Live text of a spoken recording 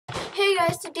Hey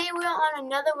guys, today we're on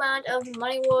another round of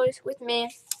Money Wars with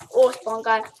me, or Spawn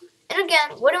Guy. And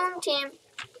again, we're on team.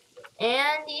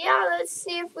 And yeah, let's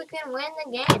see if we can win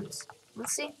the games.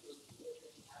 Let's see.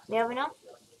 You never know.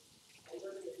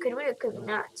 Could we or could we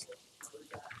not?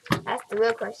 That's the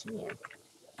real question here.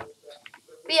 But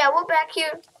yeah, we're back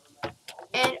here.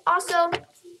 And also,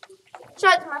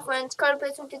 shout out to my friends,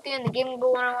 CarterPlays123 and the Gaming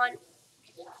Bull 101.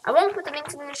 I won't put the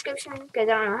links in the description because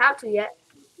I don't know how to yet.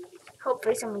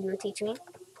 Hopefully someone will teach me.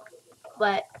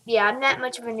 But yeah, I'm not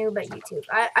much of a noob at YouTube.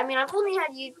 I mean, I've only had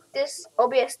this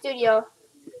OBS Studio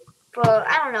for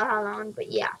I don't know how long,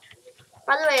 but yeah.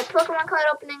 By the way, Pokemon card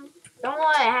opening. Don't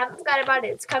worry, I haven't forgot about it.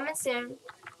 It's coming soon.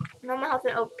 Normal health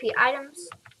and OP items.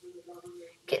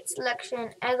 Kit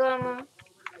selection, egg armor.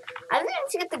 I think I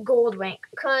need to get the gold rank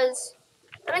because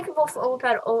then I can go for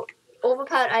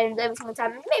overpowered items every single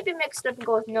time. And maybe mix it up and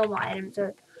go with normal items,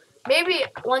 or maybe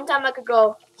one time I could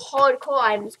go hardcore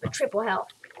items but triple health.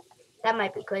 That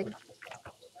might be good.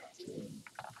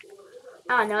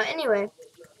 I don't know. Anyway,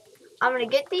 I'm gonna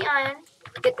get the iron,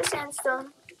 get the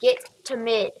sandstone, get to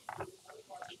mid.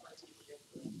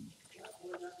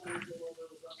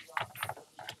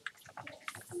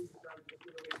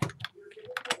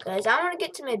 Guys, I want to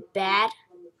get to mid bad.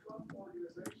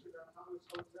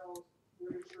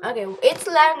 Okay, it's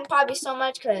lagging probably so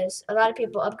much because a lot of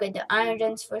people upgrade the iron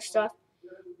gens for stuff.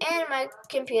 And my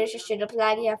computer's just straight up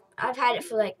laggy. I've had it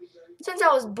for like, since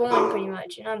I was born pretty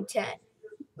much, and I'm 10.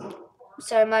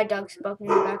 Sorry, my dog's barking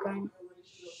in the background.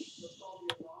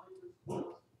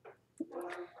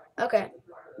 Okay.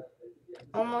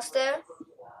 Almost there.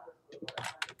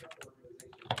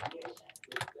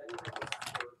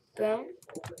 Boom.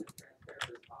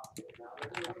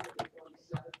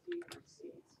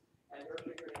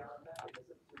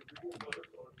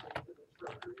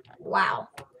 Wow.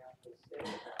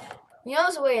 You know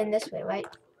there's a way in this way, right?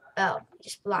 Oh,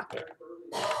 just blocked it.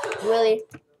 Really?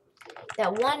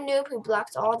 That one noob who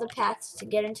blocks all the paths to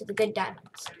get into the good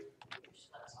diamonds.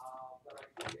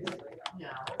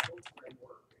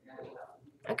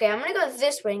 Okay, I'm gonna go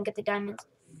this way and get the diamonds.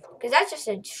 Because that's just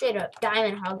a straight up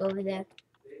diamond hog over there.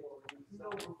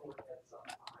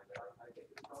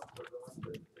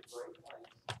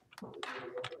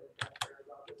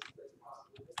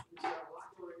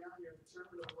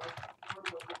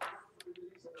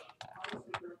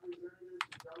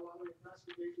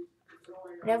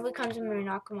 Whenever he comes in, we're gonna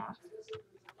knock him off.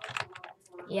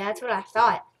 Yeah, that's what I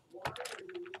thought.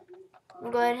 I'm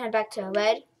gonna go ahead and head back to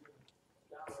red.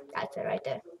 That's it right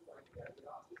there.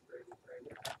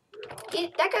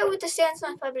 That guy with the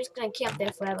sandstone fiber is gonna camp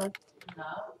there forever.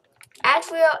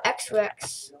 Adriel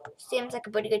X-Rex seems like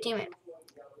a pretty good teammate.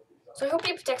 So I hope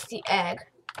he protects the egg.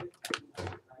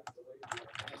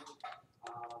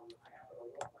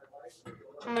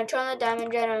 I'm gonna turn on the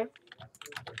diamond generator.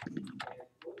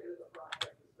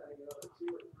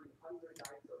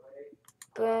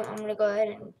 Boom, I'm gonna go ahead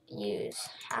and use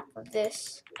half of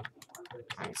this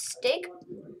on steak.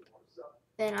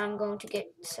 Then I'm going to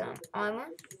get some armor.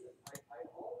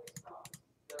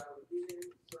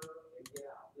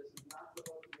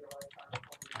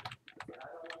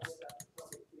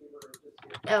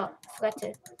 Oh, forgot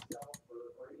to.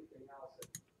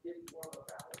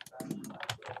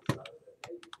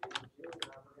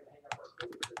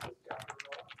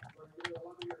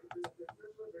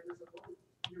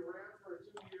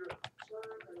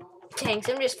 Dang,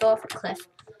 somebody just fell off a cliff.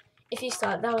 If you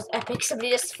saw it, that was epic. Somebody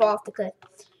just fell off the cliff.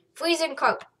 Freezing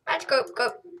coat. Let's go,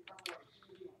 go.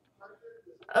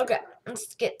 Okay,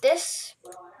 let's get this.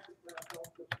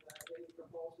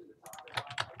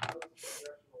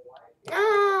 No,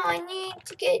 I need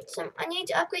to get some. I need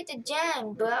to upgrade the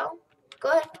gem, bro. Go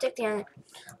ahead and protect the island.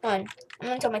 Hold on. I'm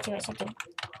gonna tell my teammate something.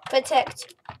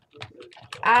 Protect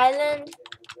island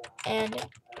and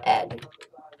egg.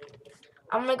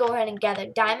 I'm gonna go ahead and gather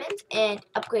diamonds and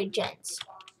upgrade gens.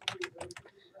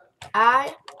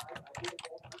 I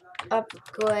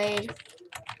upgrade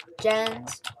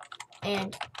gens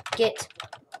and get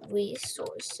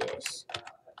resources.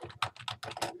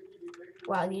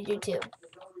 Wow, you do too.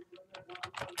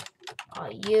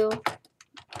 You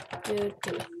do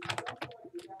too.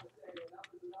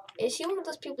 Is he one of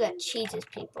those people that cheeses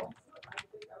people?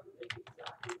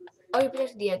 Oh, he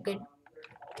protected the egg. Good.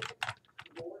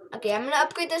 Okay, I'm gonna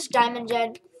upgrade this diamond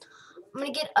gen. I'm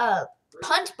gonna get a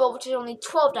punch bow, which is only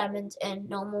 12 diamonds, and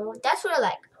no more. That's what I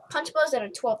like. Punch bows that are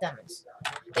 12 diamonds.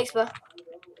 Thanks, bro.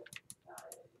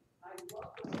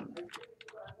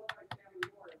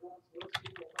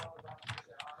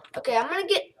 Okay, I'm gonna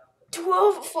get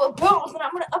 12 for both, and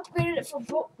I'm gonna upgrade it for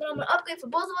both. Then I'm gonna upgrade for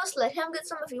both of us. Let him get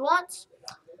some if he wants.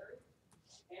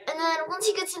 And then once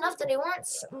he gets enough that he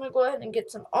wants, I'm gonna go ahead and get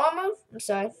some armor. I'm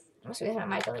sorry, I'm just gonna hit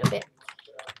my mic a little bit.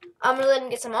 I'm gonna let him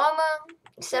get some armor,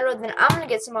 etc. Then I'm gonna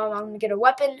get some armor. I'm gonna get a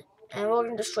weapon, and we're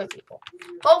gonna destroy people.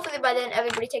 Hopefully by then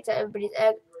everybody takes out everybody's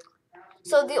egg.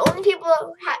 So the only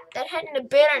people that hadn't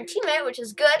abandoned a teammate, which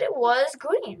is good, was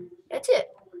green. That's it.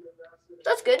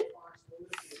 That's good.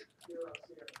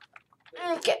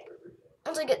 Okay.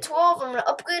 Once I get 12, I'm gonna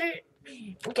upgrade it.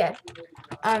 Okay.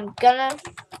 I'm gonna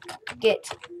get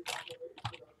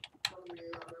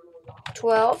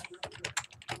 12.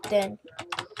 Then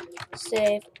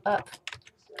save up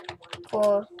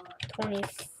for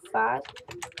 25.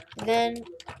 Then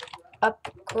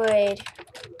upgrade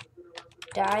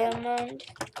diamond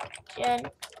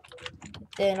gen.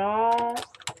 Then all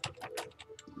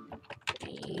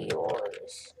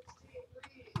yours.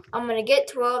 I'm gonna get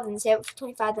 12, then save it for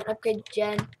 25, then upgrade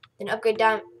gen, then upgrade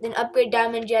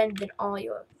diamond gen, then all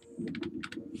yours.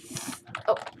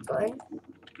 Oh, go ahead.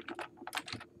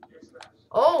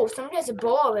 Oh, somebody has a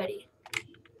bow already.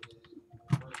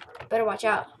 Better watch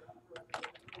out.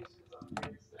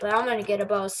 But I'm gonna get a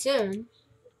bow soon.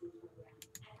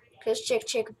 Cause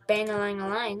chick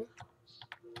bang-a-lang-a-lang.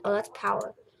 Oh, that's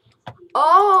power.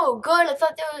 Oh, good.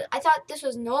 I thought this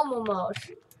was normal mode.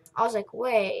 I was like,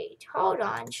 wait, hold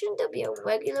on. Shouldn't there be a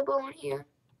regular bow in here?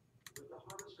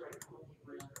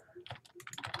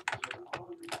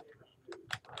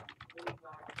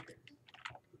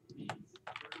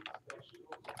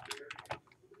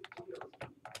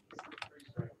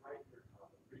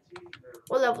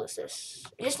 What level is this?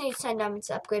 It just needs 10 diamonds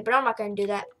to upgrade, but I'm not gonna do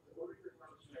that.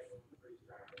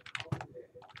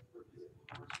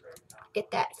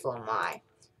 Get that for my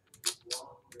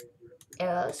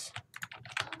arrows.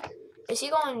 Is he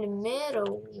going to mid or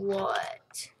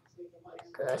what?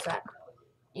 Cause like,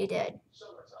 you dead.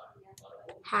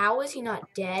 How is he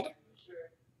not dead?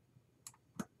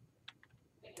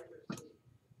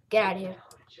 Get out of here.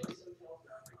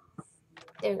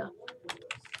 There we go.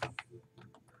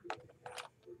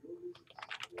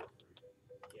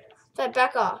 So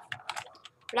back off.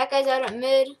 That guy's out at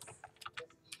mid.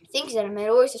 I think he's out at mid,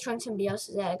 or he's destroying somebody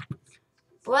else's egg.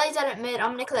 But while he's out at mid,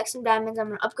 I'm gonna collect some diamonds. I'm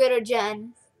gonna upgrade our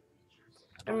gen.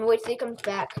 I'm gonna wait till he comes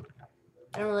back.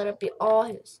 I'm gonna let it be all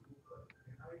his.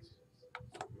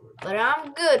 But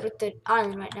I'm good with the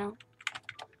island right now.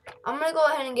 I'm gonna go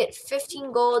ahead and get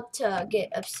 15 gold to get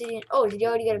obsidian. Oh, did you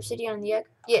already get obsidian on the egg?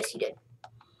 Yes, he did.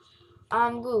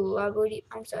 I'm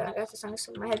sorry, I got the song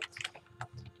stuck in my head.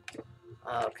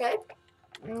 Okay.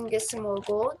 I'm gonna get some more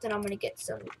gold, then I'm gonna get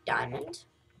some diamond.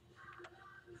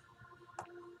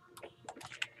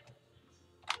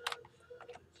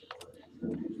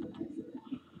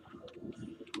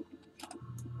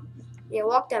 Yeah,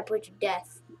 walk that bridge of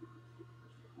death.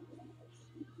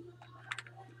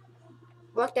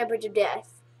 Walk that bridge of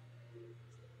death.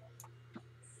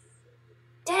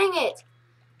 Dang it!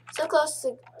 So close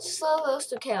to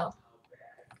kill.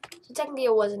 So technically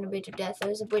it wasn't a bridge of death, it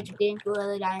was a bridge of getting through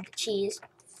other dying to cheese.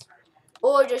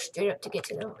 Or just straight up to get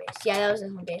to the home base. Yeah, that was the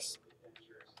home base.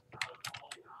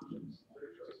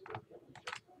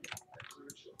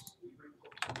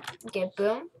 Okay,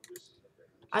 boom.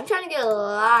 I'm trying to get a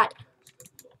lot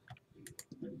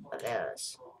of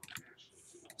arrows.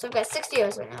 So I've got 60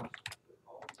 arrows right now.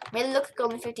 Made it look like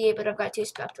only 58, but I've got 2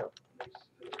 spectral.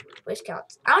 Which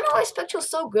counts. I don't know why spectral's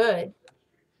so good.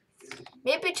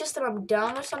 Maybe it's just that I'm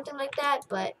dumb or something like that,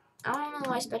 but I don't know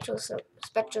why spectral's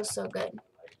so good.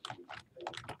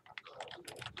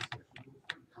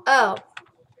 Oh.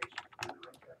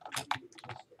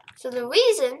 So the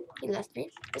reason he left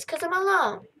me is because I'm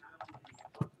alone.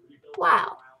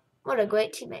 Wow. What a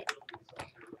great teammate.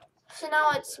 So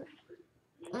now it's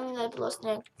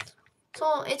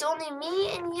so it's only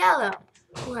me and Yellow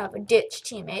who have a ditch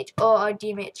teammate, or a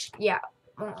teammate, yeah,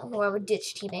 who have a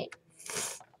ditch teammate.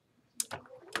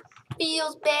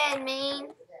 Feels bad, man.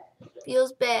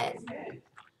 Feels bad.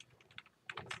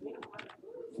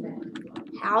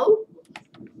 How?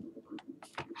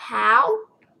 How?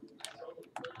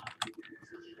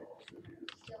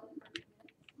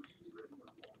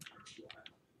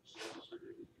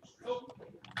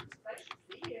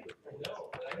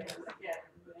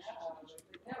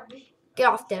 Get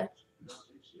off there.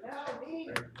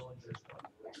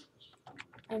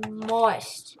 I'm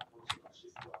moist.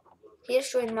 He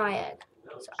destroyed my egg,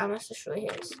 so I must destroy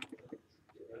his.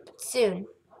 Soon.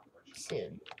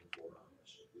 Soon.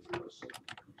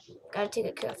 Gotta take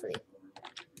it carefully.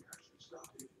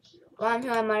 While I'm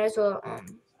here, I might as well,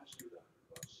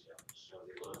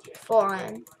 fall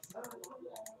in.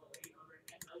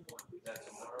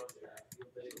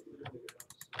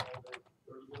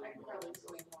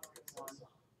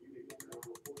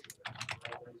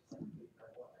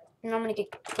 And I'm gonna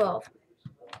get 12.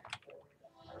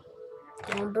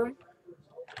 Boom, boom.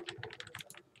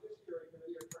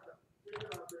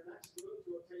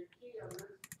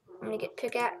 I'm gonna get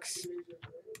pickaxe.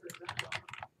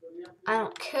 I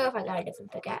don't care if I got a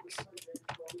different pickaxe.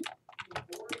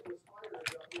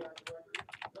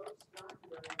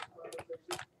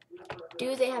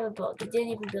 Do they have a boat? They didn't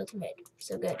even build mid.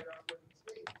 So good.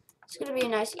 It's gonna be a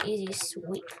nice, easy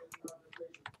sweep.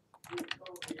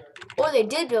 Or they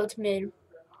did build mid.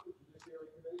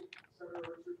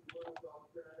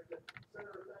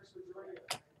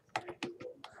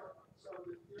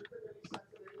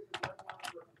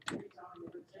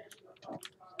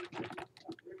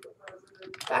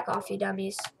 Back off, you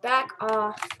dummies. Back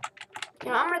off. You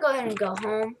know, I'm gonna go ahead and go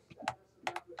home.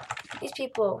 These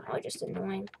people are just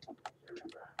annoying.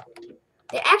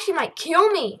 They actually might kill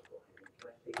me.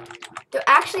 They're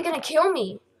actually gonna kill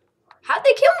me. How'd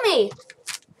they kill me?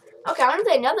 Okay, I want to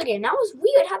play another game. That was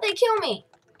weird. How'd they kill me?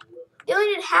 They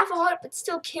only did half a heart, but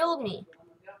still killed me.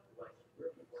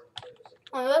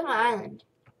 Oh, there's my island.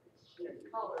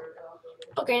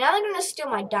 Okay, now they're gonna steal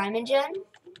my diamond gen.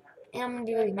 And I'm gonna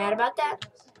be really mad about that.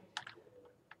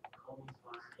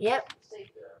 Yep.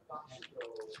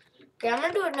 Okay, I'm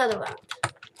gonna do another round.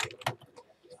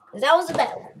 That was a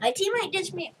bad one. My teammate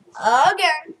ditched me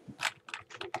again.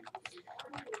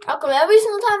 How come every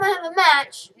single time I have a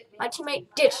match, my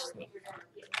teammate ditches me?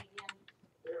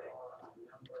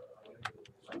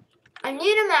 I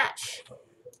need a match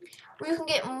where you can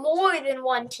get more than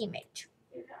one teammate.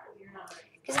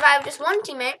 Because if I have just one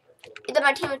teammate, either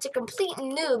my teammate's a complete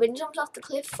noob and jumps off the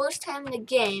cliff first time in the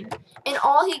game,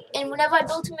 and whenever I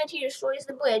build him in, he destroys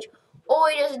the bridge, or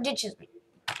he just ditches me.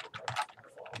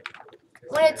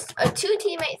 When it's a two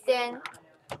teammate thing,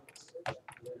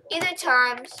 either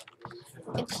times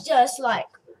it's just like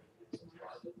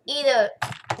either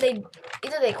they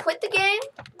quit the game,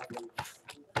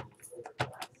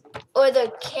 or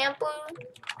they're camping,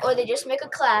 or they just make a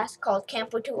class called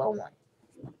Camper 201.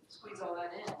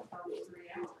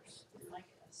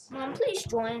 Mom, please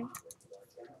join.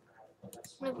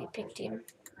 Maybe pink team.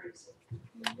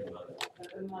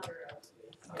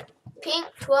 Pink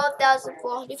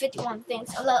 12,451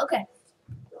 things. Okay.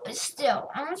 But still,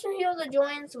 I want some people to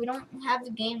join so we don't have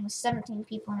the game with 17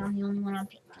 people and I'm the only one on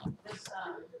pink team.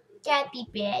 That'd be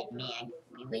bad, man.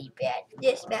 Be really bad.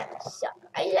 This map sucks.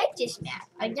 I like this map.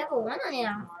 I never won on it,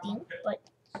 I don't think, but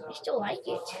I still like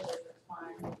it.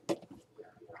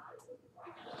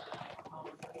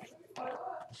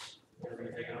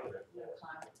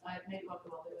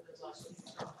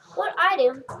 What I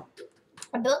do,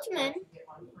 I built him in.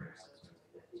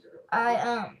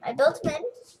 I built him in,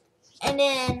 and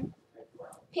then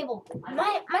people,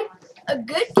 a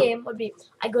good game would be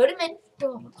I go to mid,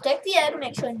 protect the egg,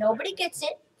 make sure nobody gets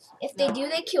it. If they do,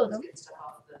 they kill them.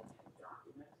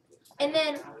 And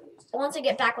then once I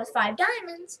get back with 5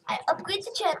 diamonds, I upgrade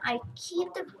the gen. I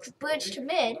keep the bridge to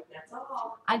mid.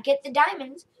 I get the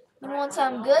diamonds. And once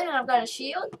I'm good and I've got a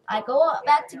shield, I go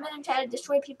back to mid and try to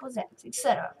destroy people's eggs,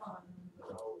 etc.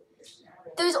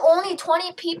 There's only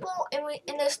 20 people, and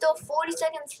there's still 40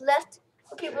 seconds left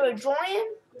for people to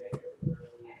join.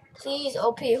 Please,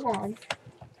 OP, hold on.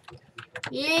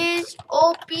 Yes,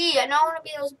 OP. I don't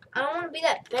want to be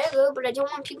that beggar, but I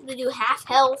don't want people to do half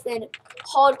health and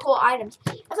hardcore items.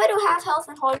 If I do half health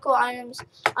and hardcore items,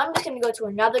 I'm just gonna go to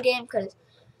another game because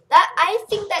I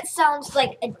think that sounds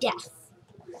like a death.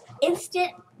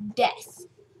 Instant death.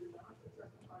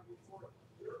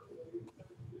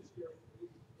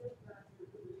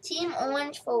 Team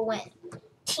Orange for win.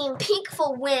 Team Pink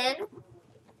for win.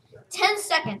 10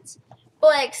 seconds. For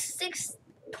like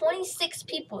 26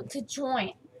 people to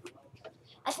join.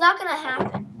 That's not gonna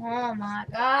happen. Oh my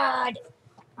god.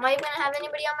 Am I even gonna have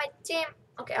anybody on my team?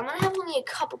 Okay, I'm gonna have only a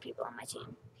couple people on my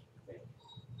team.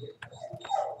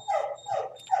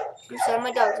 So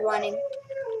my dog's whining.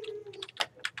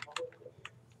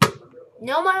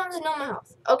 No more items and no more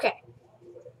health. Okay.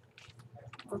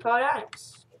 For powered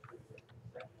items.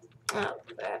 Oh,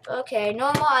 crap. Okay,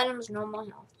 no more items, no more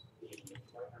health.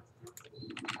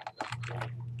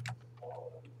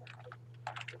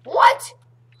 What?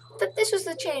 But this was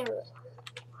the chamber.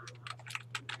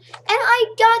 And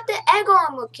I got the egg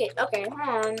armor kit. Okay,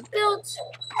 hold on. Built.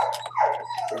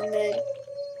 Mid.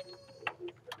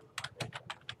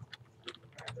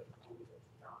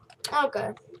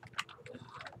 Okay.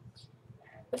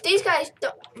 If these guys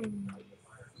don't...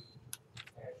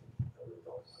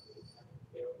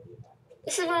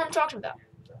 This is what I'm talking about.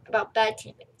 About bad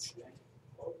teammates.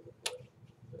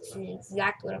 This is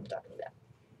exactly what I'm talking about.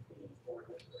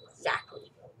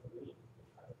 Exactly.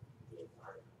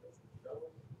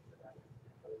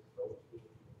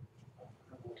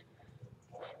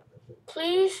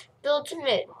 Please build to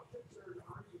mid.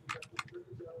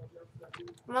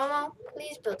 Momo,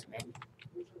 please build to mid.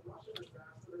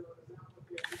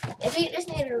 If he just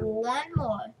needed one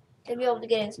more to be able to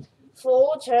get his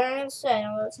full turn set,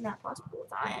 well, it's not possible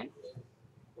with Iron.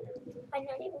 I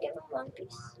not even give him one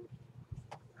piece.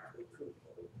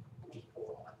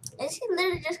 Is he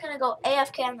literally just gonna go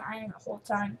AFK on the Iron the whole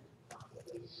time?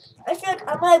 I feel like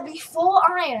I'm gonna be full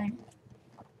Iron.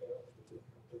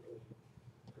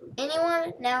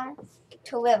 Anyone now?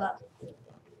 Torilla.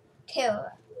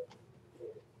 Terra.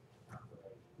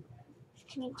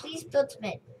 Can you please build to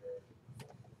mid?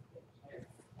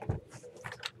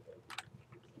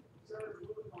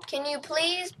 Can you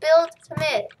please build to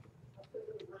mid?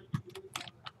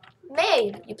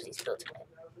 May you please build to mid?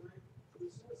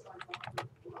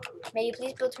 May you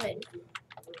please build to mid?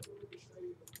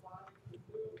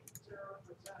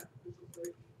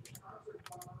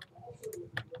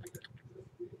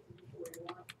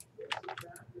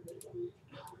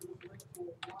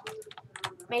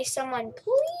 May someone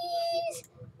please,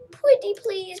 pretty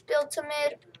please build to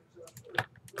mid?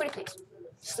 Pretty please.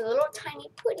 Just a little tiny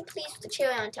pretty please with the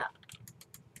cherry on top.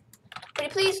 Pretty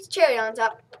please with the cherry on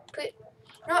top. Pretty,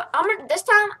 you know what, this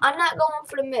time I'm not going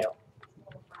for the middle.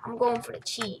 I'm going for the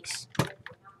cheese.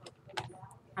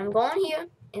 I'm going here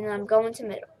and then I'm going to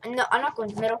middle. No, I'm not going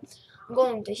to middle. I'm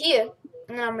going to here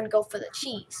and then I'm gonna go for the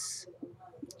cheese.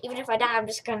 Even if I die, I'm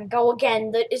just gonna go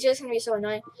again. It's just gonna be so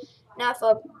annoying. Now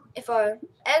if our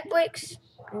egg breaks,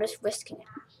 I'm just risking it.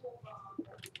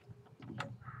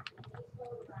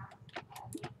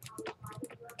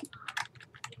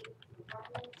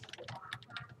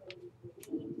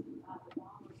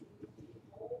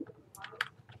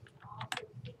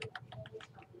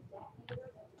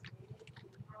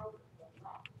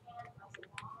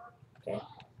 Okay.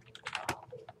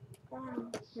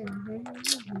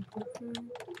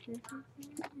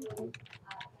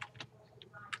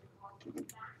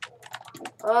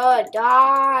 Oh,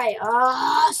 die.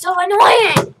 Oh, so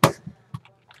annoying.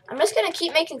 I'm just gonna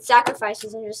keep making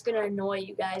sacrifices. I'm just gonna annoy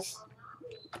you guys.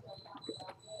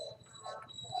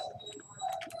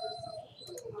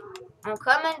 I'm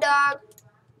coming, dog.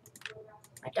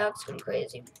 My dog's going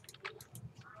crazy.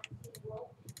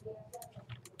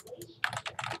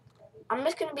 I'm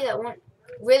just gonna be that one.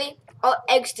 Really? Oh,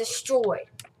 eggs destroyed.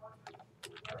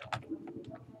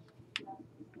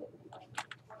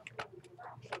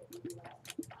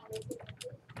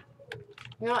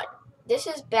 You know what? This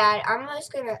is bad. I'm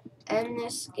just gonna end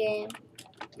this game.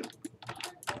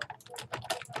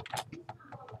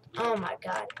 Oh my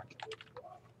god.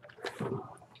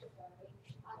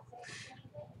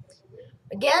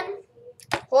 Again,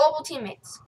 horrible teammates.